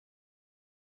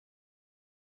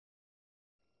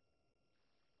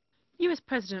US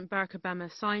President Barack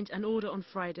Obama signed an order on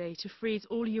Friday to freeze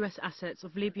all US assets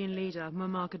of Libyan leader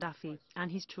Muammar Gadaffi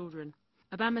and his children.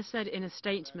 Obama said in a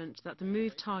statement that the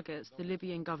move targets the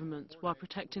Libyan government while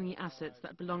protecting the assets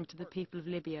that belong to the people of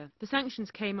Libya. The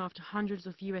sanctions came after hundreds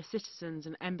of US citizens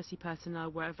and embassy personnel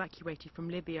were evacuated from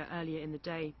Libya earlier in the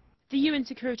day. The UN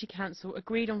Security Council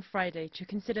agreed on Friday to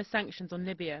consider sanctions on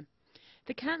Libya.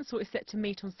 The Council is set to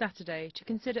meet on Saturday to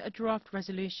consider a draft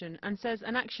resolution and says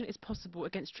an action is possible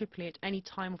against Tripoli at any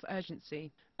time of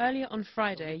urgency. Earlier on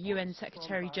Friday, UN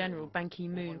Secretary-General Ban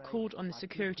Ki-moon called on the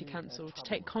Security Council to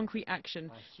take concrete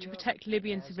action to protect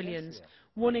Libyan civilians,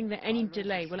 warning that any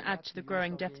delay will add to the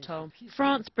growing death toll.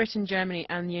 France, Britain, Germany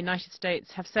and the United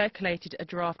States have circulated a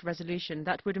draft resolution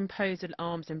that would impose an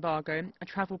arms embargo, a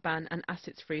travel ban and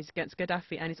assets freeze against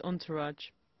Gadaffi and his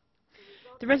entourage.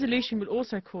 The resolution will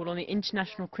also call on the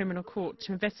International Criminal Court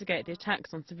to investigate the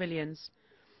attacks on civilians.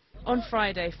 On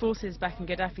Friday, forces backing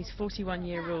Gaddafi's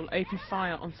 41-year rule opened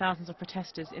fire on thousands of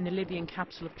protesters in the Libyan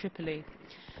capital of Tripoli.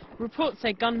 Reports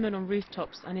say gunmen on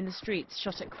rooftops and in the streets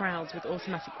shot at crowds with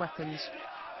automatic weapons.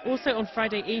 Also on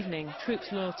Friday evening,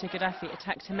 troops loyal to Gaddafi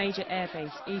attacked a major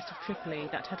airbase east of Tripoli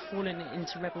that had fallen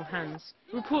into rebel hands.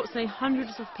 Reports say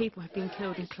hundreds of people have been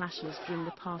killed in clashes during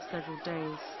the past several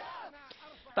days.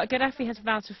 But Gaddafi has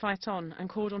vowed to fight on and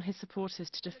called on his supporters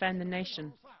to defend the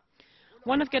nation.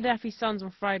 One of Gaddafi's sons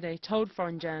on Friday told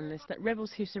foreign journalists that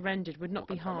rebels who surrendered would not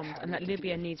be harmed and that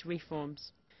Libya needs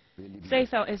reforms.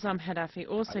 Saif al-Islam Gaddafi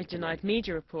also denied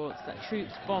media reports that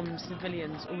troops bombed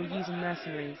civilians or were using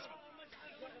mercenaries.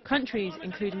 Countries,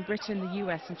 including Britain, the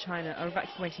US and China, are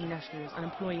evacuating nationals and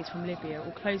employees from Libya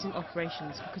or closing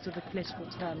operations because of the political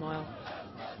turmoil.